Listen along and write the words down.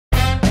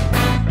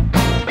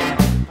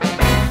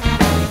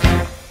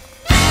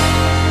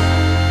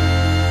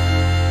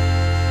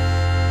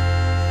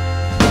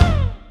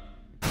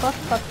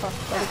fuck.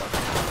 There we go.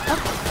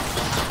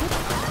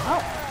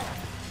 Oh.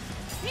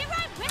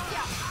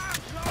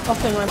 I'll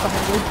stay right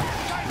behind you.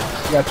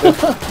 Gotcha.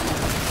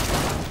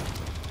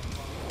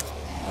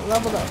 I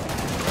leveled up.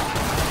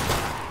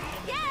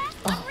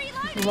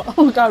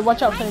 Oh god,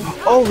 watch out, Finn.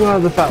 Oh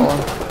god, the fat one.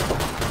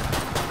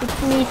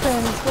 It's me,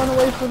 Finn. Run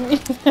away from me.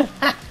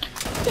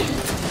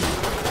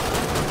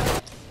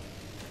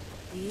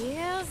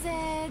 Here's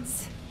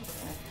Zeds.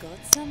 I've got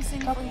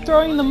something Stop for you.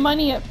 throwing the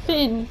money at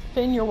Finn.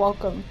 Finn, you're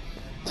welcome.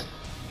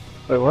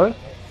 Wait, what?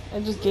 I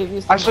just gave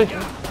you some. Actually,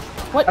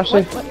 What?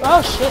 actually- What?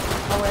 Oh shit!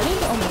 Already?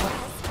 Oh my god.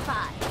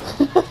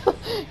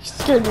 You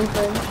scared me,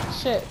 Finn.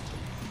 Shit.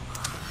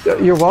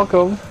 you're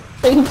welcome.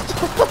 Thanks.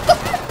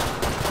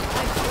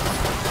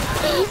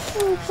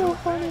 Oh, so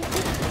funny.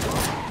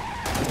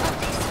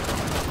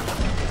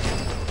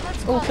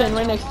 Oh, Finn,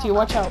 right next to you.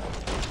 Watch out.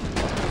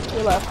 To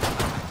your left.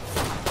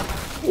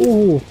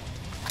 Ooh.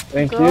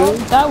 Thank Girl, you.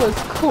 that was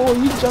cool.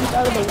 You jumped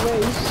out of the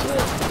way.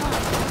 Shit.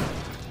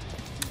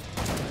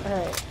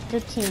 Alright,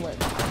 good teamwork.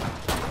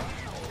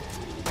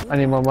 I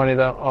need more money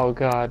though. Oh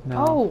god,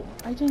 no. Oh,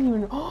 I didn't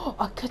even. Oh,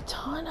 a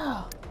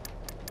katana.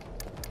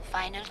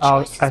 Final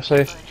Oh, choice.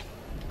 actually,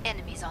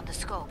 Enemies on the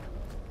scope.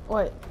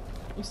 What?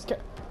 You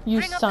scared? You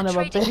Bring up son the of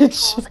a trading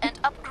bitch. controls and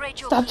upgrade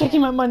your Stop gear.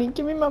 taking my money.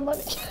 Give me my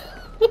money.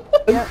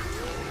 Yep.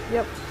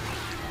 Yep.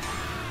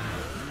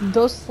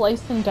 Those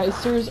slice and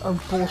dicers are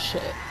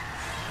bullshit.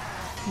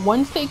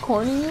 Once they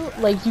corner you,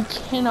 like, you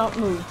cannot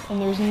move, and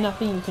there's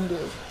nothing you can do.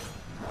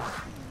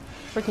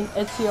 Freaking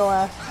Ezio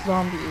ass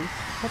zombies.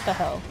 What the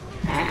hell?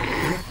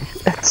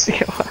 let's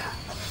see.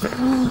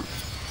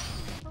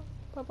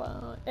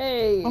 Bye-bye.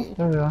 Hey!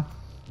 There we go.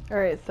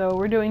 Alright, so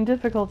we're doing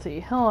difficulty.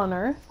 Hell on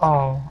Earth.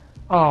 Oh,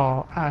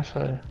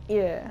 Ashley.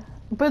 Yeah.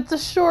 But it's a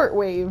short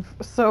wave,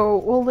 so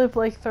we'll live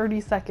like 30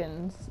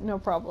 seconds. No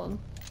problem.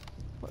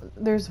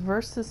 There's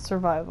versus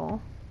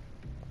survival.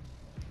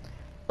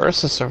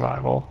 Versus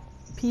survival.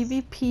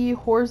 PvP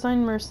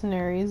Horzine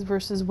Mercenaries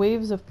versus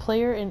waves of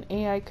player and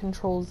AI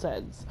control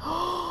Zeds.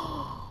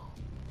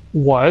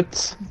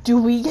 What? Do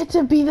we get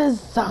to be the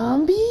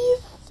zombies?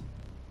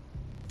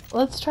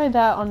 Let's try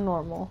that on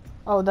normal.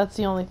 Oh, that's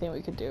the only thing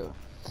we could do.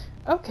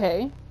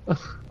 Okay.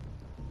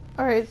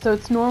 Alright, so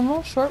it's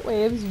normal, short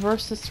waves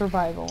versus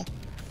survival.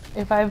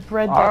 If I've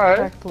read that Alright.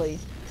 correctly.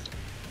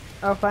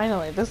 Oh,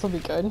 finally, this will be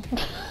good.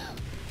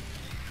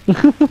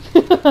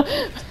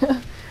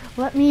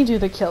 Let me do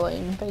the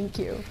killing, thank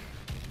you.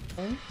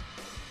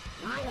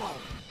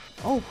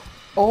 Oh,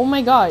 oh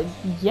my god,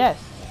 yes.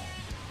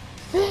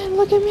 Finn,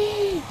 look at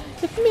me!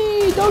 It's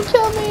me! Don't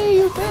kill me,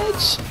 you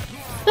bitch!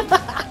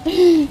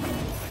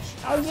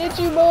 I'll get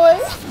you, boy!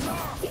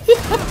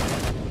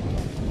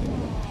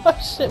 Oh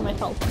shit, my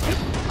health.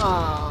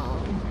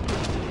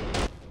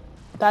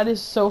 That is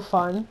so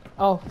fun.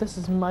 Oh, this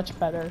is much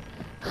better.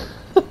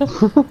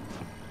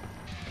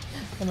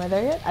 Am I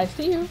there yet? I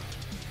see you.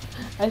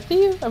 I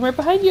see you. I'm right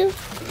behind you.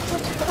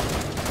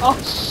 Oh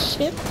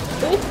shit.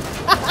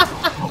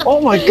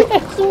 Oh my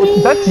god. It's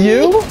me. That's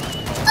you?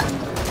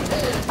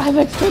 I've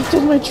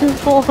accepted my true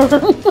form.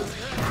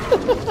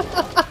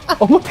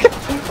 Oh my god.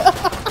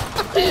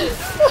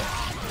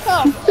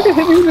 Look at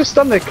him in your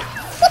stomach.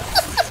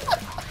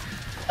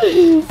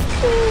 Ooh.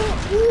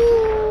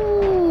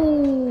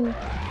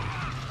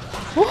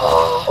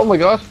 Oh my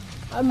god.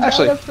 I'm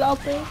Actually- not a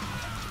flopping.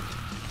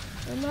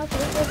 I'm not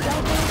good at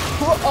flopping.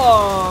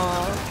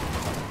 Oh.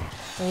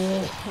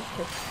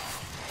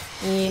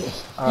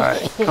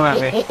 Alright, come at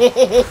me.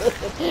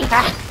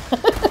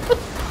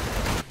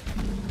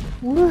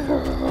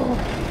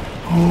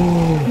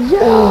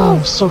 Yo!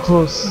 So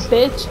close.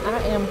 Bitch, I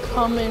am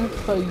coming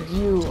for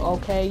you,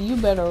 okay? You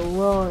better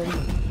run.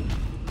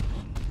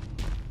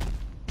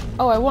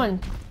 Oh, I won.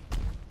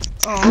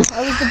 Oh,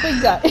 I was the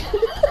big guy.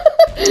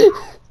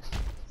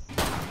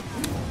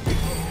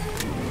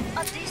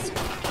 A decent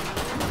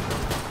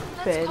beginning.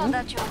 Let's Finn. call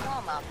that your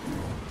warm-up.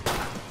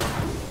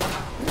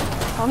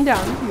 Calm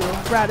down, you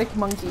erratic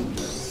monkey.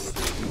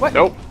 What?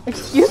 Nope.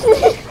 Excuse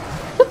me?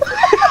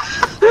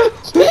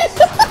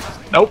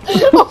 Nope.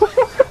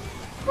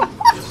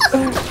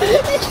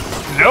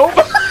 Nope.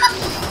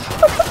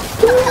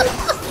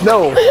 No,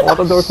 want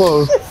the door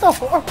closed.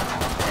 Oh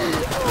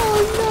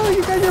no,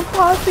 you got your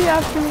posse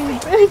after me,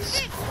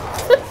 bitch.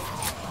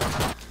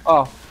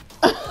 Oh.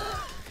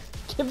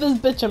 Give this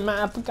bitch a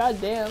map,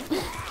 goddamn.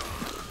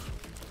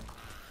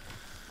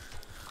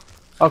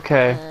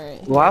 Okay.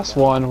 Alright, Last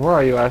one. Where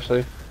are you,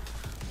 Ashley?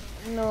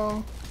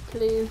 No,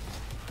 please.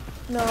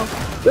 No,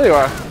 There you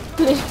are.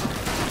 please.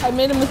 I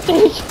made a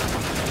mistake.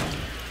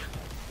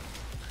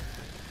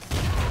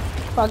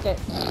 Fuck it.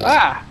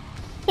 Ah!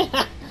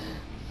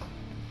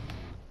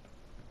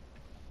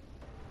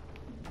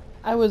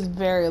 I was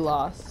very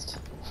lost.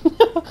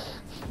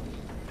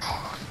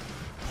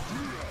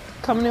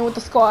 Coming in with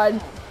the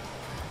squad.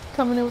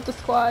 Coming in with the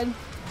squad.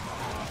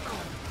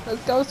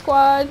 Let's go,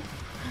 squad.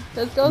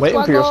 Let's go, Waiting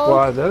squad. for your goals.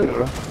 squad. There you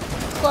go.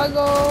 Squad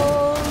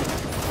goals.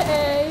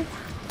 Hey.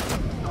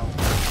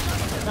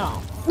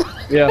 No.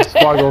 Yeah,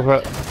 squad go for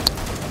it.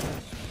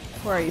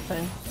 Where are you,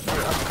 Finn?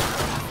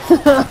 You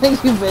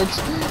bitch.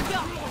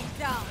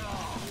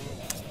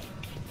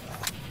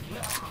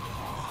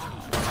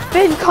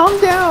 Finn, calm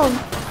down!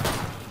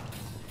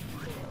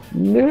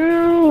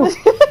 No!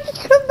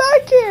 Come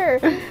back here!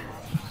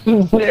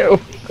 No!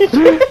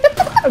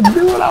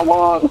 Do what I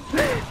want!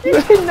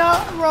 You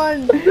cannot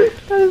run!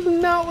 That is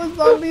not what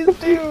zombies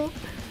do!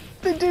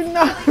 They do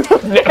not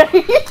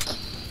run!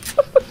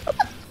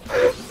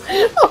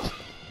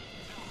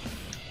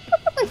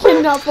 I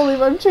cannot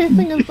believe I'm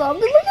chasing a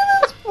zombie. Look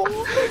at this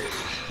fool!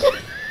 Get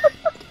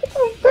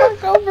the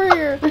fuck over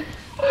here!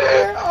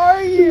 Where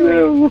are you?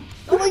 No!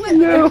 Look at,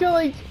 No. I feel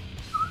like...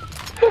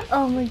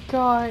 Oh my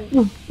god. Are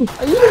you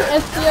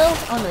an SEO?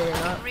 Oh no, you're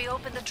not.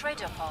 Reopen the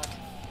trader pod.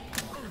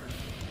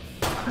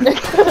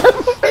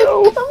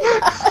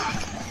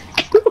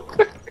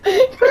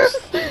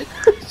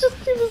 Just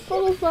see this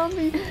little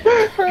zombie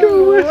turn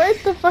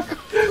right the fuck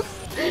over.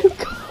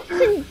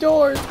 Closing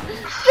doors.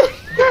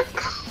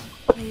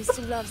 I used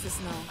to love the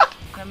snow.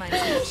 Reminds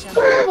me of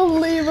Shamrock.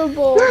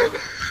 Unbelievable.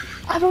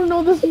 I don't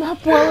know this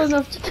map well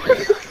enough to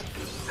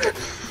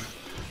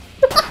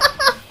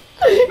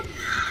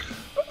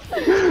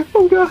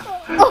Oh god!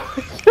 Oh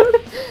my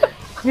god.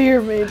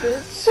 Fear me,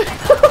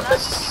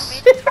 bitch.